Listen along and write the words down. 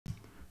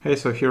Hey,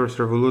 so here's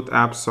Revolut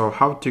app. So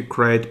how to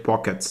create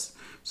pockets.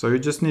 So you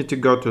just need to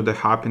go to the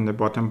hub in the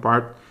bottom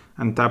part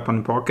and tap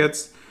on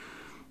pockets.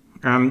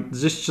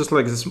 This is just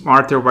like the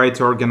smarter way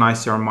to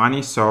organize your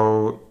money.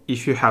 So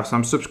if you have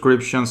some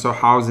subscriptions or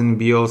housing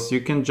bills,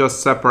 you can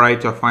just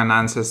separate your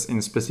finances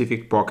in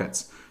specific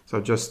pockets. So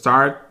just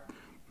start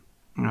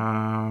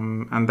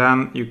and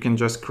then you can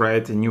just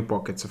create a new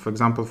pocket. So for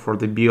example, for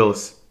the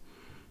bills,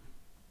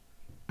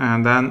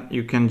 and then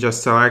you can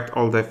just select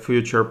all the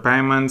future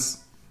payments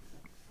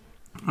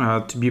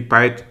to be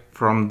paid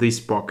from this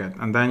pocket,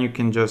 and then you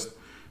can just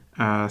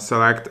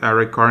select a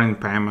recurring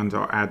payment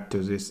or add to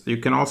this. You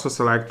can also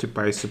select to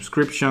pay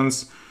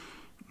subscriptions,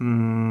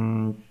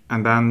 and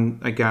then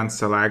again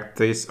select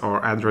this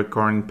or add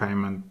recurring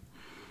payment.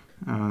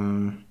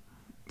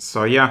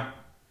 So yeah,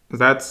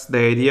 that's the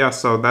idea.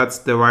 So that's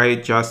the way,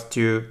 just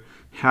to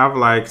have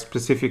like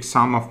specific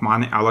sum of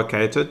money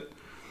allocated,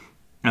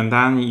 and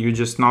then you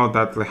just know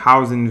that the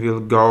housing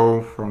will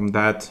go from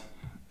that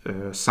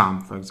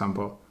sum, for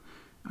example,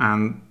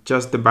 and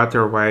just the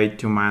better way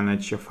to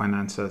manage your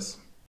finances.